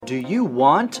Do you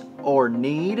want or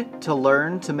need to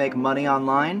learn to make money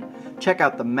online? Check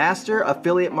out the Master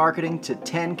Affiliate Marketing to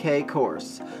 10K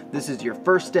course. This is your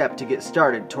first step to get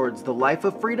started towards the life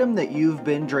of freedom that you've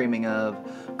been dreaming of.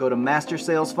 Go to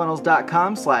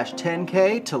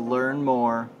mastersalesfunnels.com/10K to learn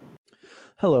more.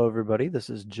 Hello, everybody. This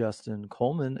is Justin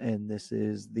Coleman, and this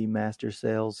is the Master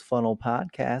Sales Funnel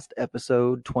Podcast,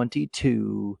 episode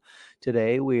 22.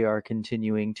 Today, we are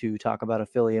continuing to talk about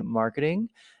affiliate marketing,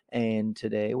 and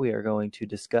today we are going to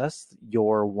discuss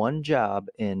your one job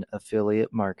in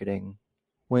affiliate marketing.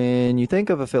 When you think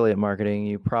of affiliate marketing,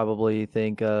 you probably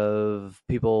think of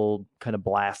people kind of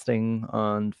blasting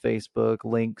on Facebook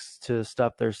links to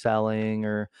stuff they're selling,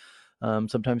 or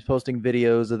sometimes posting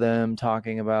videos of them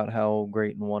talking about how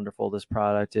great and wonderful this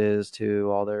product is to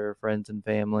all their friends and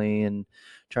family and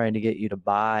trying to get you to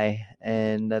buy.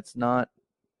 And that's not,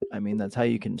 that's how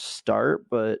you can start,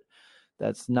 but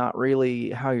that's not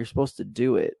really how you're supposed to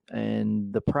do it.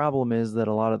 And the problem is that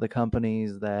a lot of the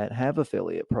companies that have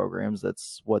affiliate programs,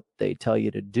 that's what they tell you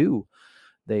to do.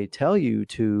 They tell you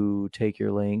to take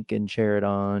your link and share it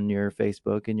on your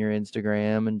Facebook and your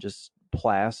Instagram and just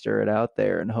plaster it out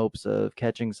there in hopes of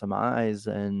catching some eyes,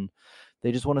 and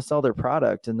they just want to sell their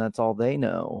product, and that's all they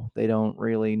know. They don't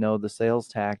really know the sales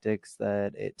tactics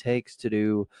that it takes to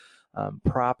do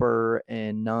proper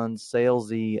and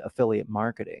non-salesy affiliate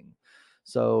marketing.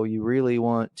 So you really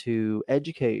want to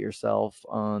educate yourself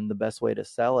on the best way to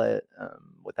sell it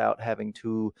without having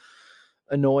to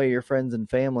annoy your friends and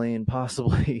family and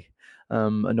possibly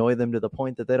annoy them to the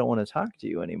point that they don't want to talk to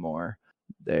you anymore.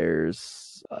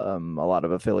 There's a lot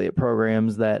of affiliate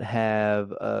programs that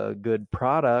have a good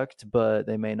product, but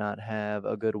they may not have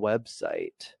a good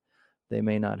website. They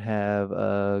may not have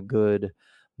a good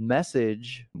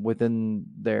message within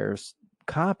their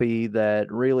copy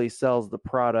that really sells the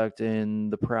product in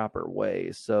the proper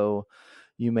way. So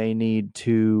you may need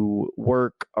to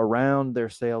work around their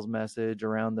sales message,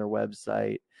 around their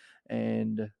website,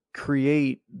 and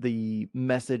create the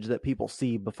message that people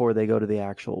see before they go to the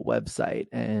actual website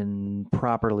and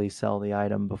properly sell the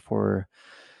item before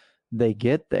they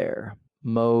get there.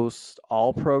 Most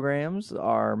all programs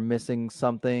are missing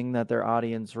something that their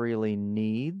audience really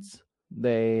needs.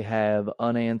 They have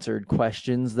unanswered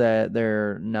questions that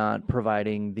they're not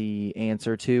providing the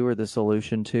answer to or the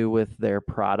solution to with their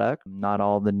product. Not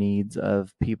all the needs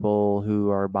of people who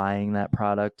are buying that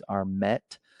product are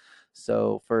met.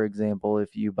 So, for example,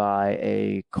 if you buy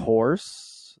a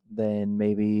course, then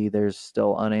maybe there's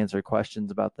still unanswered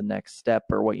questions about the next step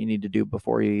or what you need to do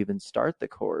before you even start the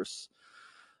course.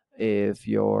 If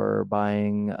you're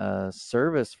buying a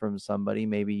service from somebody,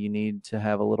 maybe you need to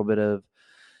have a little bit of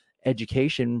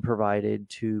education provided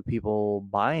to people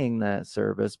buying that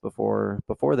service before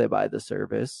they buy the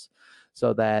service,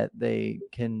 so that they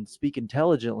can speak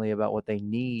intelligently about what they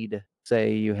need.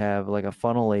 Say you have like a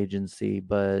funnel agency,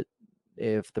 but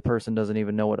if the person doesn't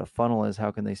even know what a funnel is,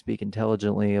 how can they speak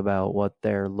intelligently about what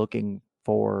they're looking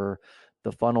for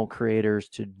the funnel creators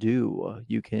to do?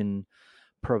 You can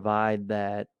provide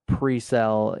that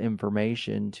pre-sell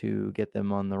information to get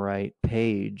them on the right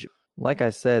page. Like I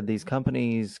said, these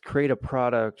companies create a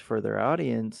product for their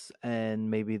audience,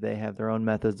 and maybe they have their own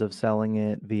methods of selling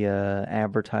it via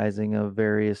advertising of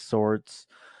various sorts,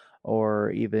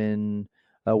 or even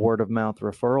a word of mouth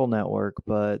referral network,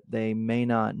 but they may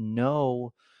not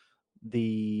know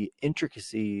the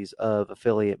intricacies of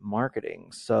affiliate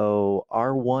marketing. So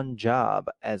our one job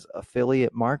as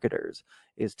affiliate marketers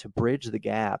is to bridge the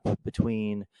gap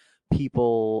between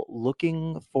people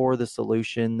looking for the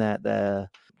solution that the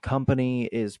company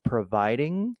is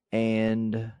providing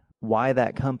and why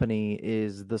that company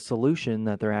is the solution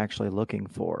that they're actually looking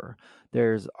for.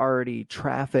 There's already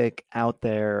traffic out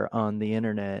there on the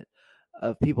internet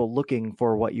of people looking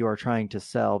for what you are trying to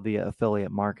sell via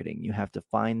affiliate marketing. You have to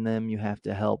find them. You have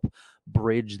to help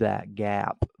bridge that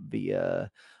gap via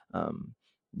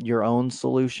your own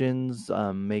solutions,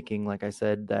 making, like I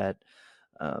said, that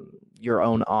your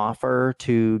own offer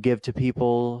to give to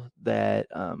people that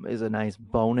is a nice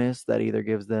bonus that either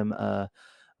gives them a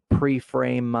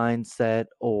pre-frame mindset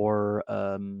or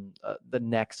the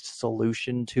next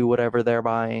solution to whatever they're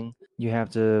buying. You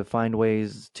have to find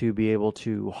ways to be able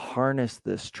to harness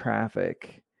this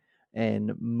traffic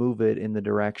and move it in the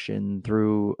direction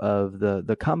through of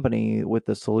the company with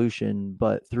the solution,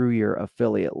 but through your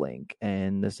affiliate link.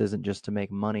 And this isn't just to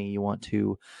make money. You want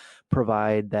to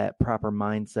provide that proper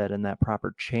mindset and that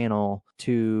proper channel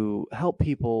to help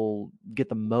people get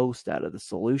the most out of the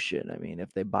solution. I mean,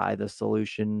 if they buy the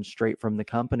solution straight from the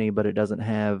company, but it doesn't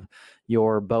have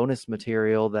your bonus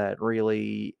material that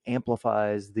really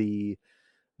amplifies the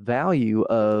value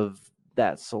of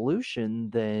that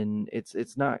solution, then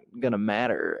it's not going to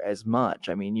matter as much.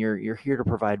 I mean, you're here to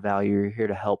provide value, you're here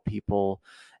to help people,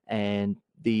 and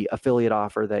the affiliate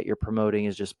offer that you're promoting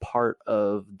is just part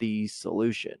of the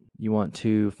solution. You want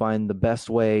to find the best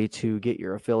way to get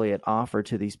your affiliate offer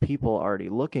to these people already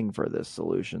looking for this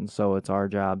solution. So it's our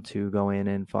job to go in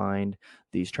and find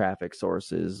these traffic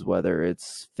sources, whether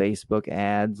it's Facebook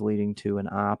ads leading to an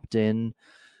opt-in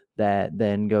that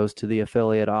then goes to the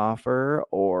affiliate offer,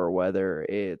 or whether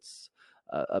it's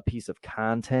a piece of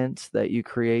content that you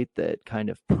create that kind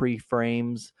of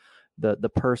pre-frames the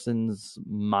person's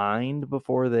mind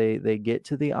before they get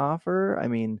to the offer. I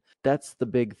mean, that's the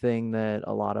big thing that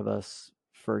a lot of us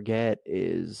forget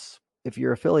is if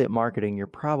you're affiliate marketing, you're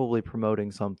probably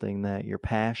promoting something that you're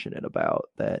passionate about,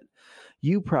 that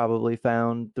you probably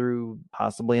found through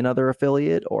possibly another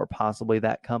affiliate, or possibly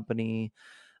that company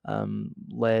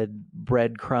led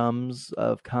breadcrumbs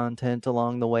of content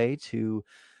along the way to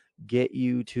get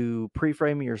you to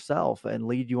pre-frame yourself and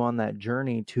lead you on that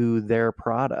journey to their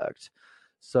product.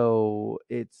 So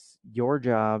it's your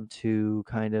job to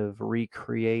kind of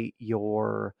recreate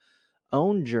your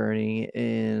own journey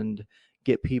and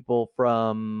get people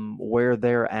from where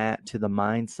they're at to the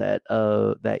mindset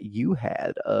of that you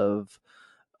had of,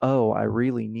 oh, I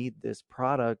really need this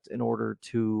product in order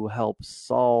to help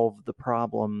solve the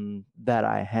problem that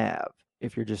I have.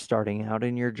 If you're just starting out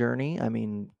in your journey, I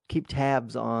mean, keep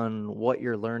tabs on what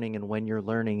you're learning and when you're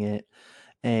learning it,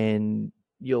 and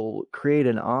you'll create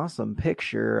an awesome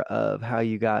picture of how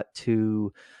you got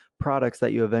to products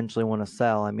that you eventually want to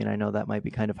sell. I mean, I know that might be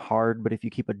kind of hard, but if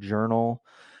you keep a journal,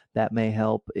 that may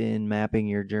help in mapping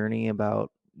your journey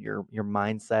about your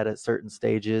mindset at certain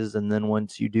stages. And then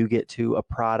once you do get to a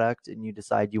product and you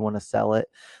decide you want to sell it,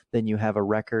 then you have a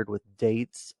record with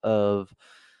dates of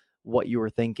what you were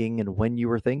thinking and when you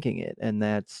were thinking it. And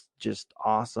that's just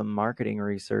awesome marketing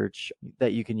research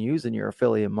that you can use in your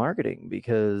affiliate marketing,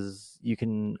 because you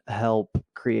can help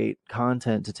create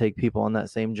content to take people on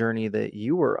that same journey that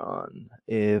you were on.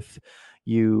 If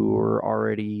you were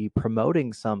already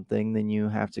promoting something, then you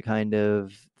have to kind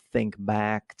of think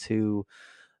back to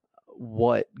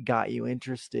what got you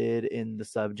interested in the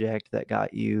subject, that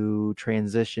got you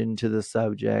transitioned to the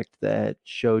subject, that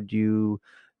showed you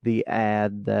the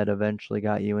ad that eventually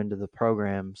got you into the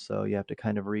program. So you have to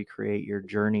kind of recreate your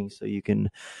journey so you can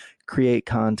create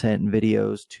content and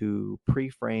videos to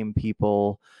pre-frame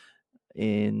people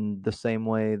in the same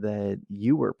way that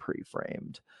you were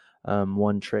pre-framed.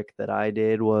 One trick that I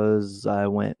did was I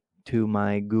went to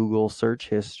my Google search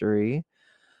history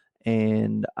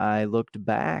and I looked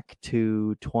back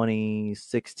to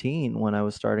 2016 when I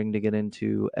was starting to get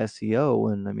into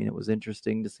SEO. And I mean, it was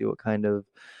interesting to see what kind of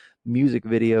music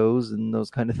videos and those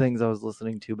kind of things I was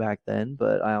listening to back then.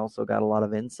 But I also got a lot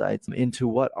of insights into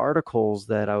what articles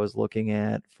that I was looking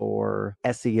at for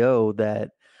SEO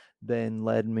that then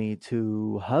led me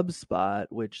to HubSpot,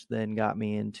 which then got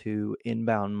me into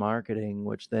inbound marketing,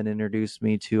 which then introduced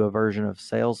me to a version of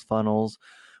sales funnels,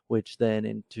 which then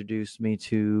introduced me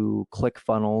to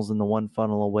ClickFunnels and the One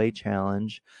Funnel Away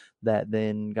challenge, that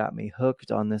then got me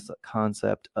hooked on this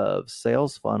concept of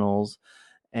sales funnels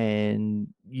and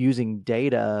using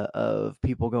data of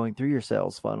people going through your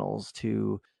sales funnels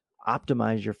to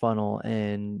optimize your funnel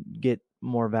and get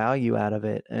more value out of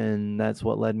it. And that's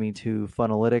what led me to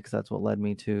Funnelytics. That's what led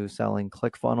me to selling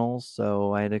ClickFunnels.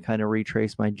 So I had to kind of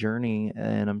retrace my journey,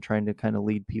 and I'm trying to kind of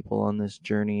lead people on this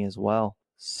journey as well.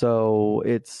 So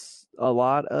it's a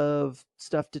lot of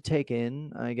stuff to take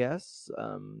in, I guess.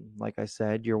 Like I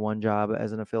said, your one job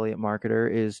as an affiliate marketer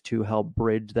is to help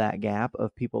bridge that gap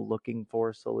of people looking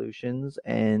for solutions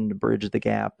and bridge the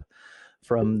gap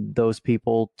from those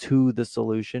people to the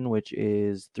solution, which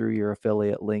is through your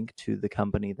affiliate link to the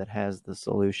company that has the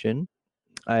solution.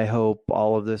 I hope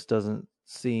all of this doesn't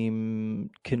seem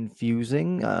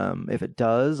confusing. If it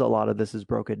does, a lot of this is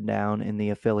broken down in the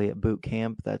affiliate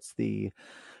bootcamp. That's the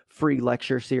free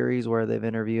lecture series where they've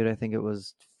interviewed, I think it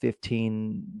was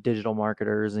 15 digital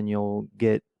marketers, and you'll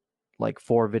get like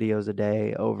 4 videos a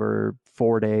day over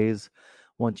 4 days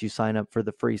once you sign up for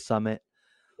the free summit.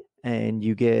 And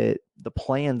you get the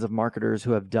plans of marketers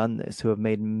who have done this, who have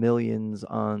made millions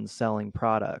on selling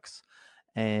products.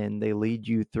 And they lead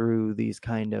you through these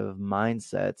kind of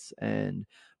mindsets and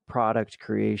product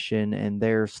creation and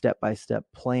their step-by-step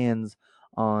plans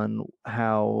on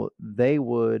how they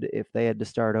would, if they had to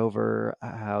start over,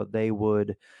 how they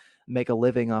would make a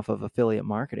living off of affiliate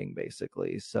marketing,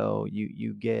 basically. So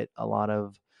you get a lot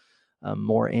of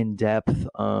more in depth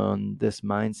on this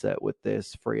mindset with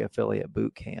this free affiliate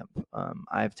boot camp.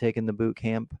 I've taken the boot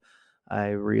camp.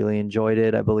 I really enjoyed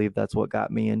it. I believe that's what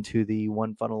got me into the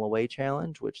One Funnel Away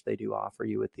challenge, which they do offer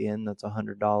you at the end. That's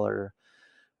 $100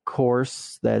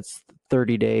 course. That's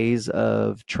 30 days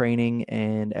of training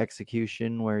and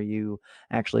execution where you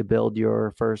actually build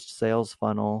your first sales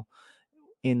funnel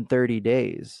in 30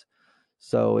 days.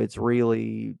 So it's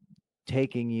really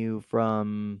taking you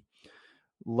from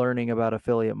learning about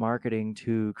affiliate marketing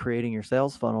to creating your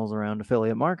sales funnels around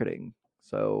affiliate marketing.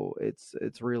 So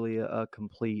it's really a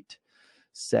complete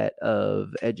set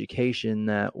of education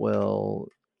that will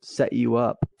set you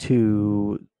up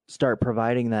to start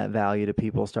providing that value to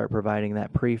people, start providing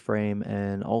that pre-frame,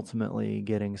 and ultimately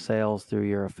getting sales through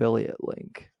your affiliate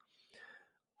link.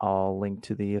 I'll link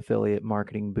to the affiliate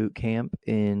marketing bootcamp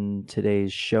in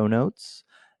today's show notes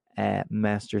at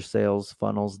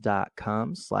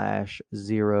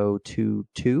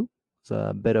mastersalesfunnels.com/022. It's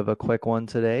a bit of a quick one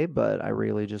today, but I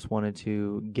really just wanted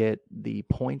to get the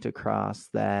point across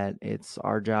that it's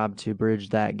our job to bridge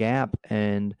that gap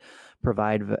and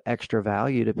provide extra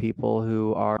value to people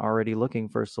who are already looking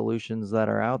for solutions that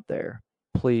are out there.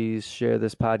 Please share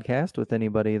this podcast with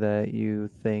anybody that you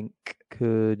think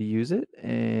could use it.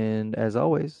 And as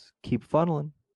always, keep funneling.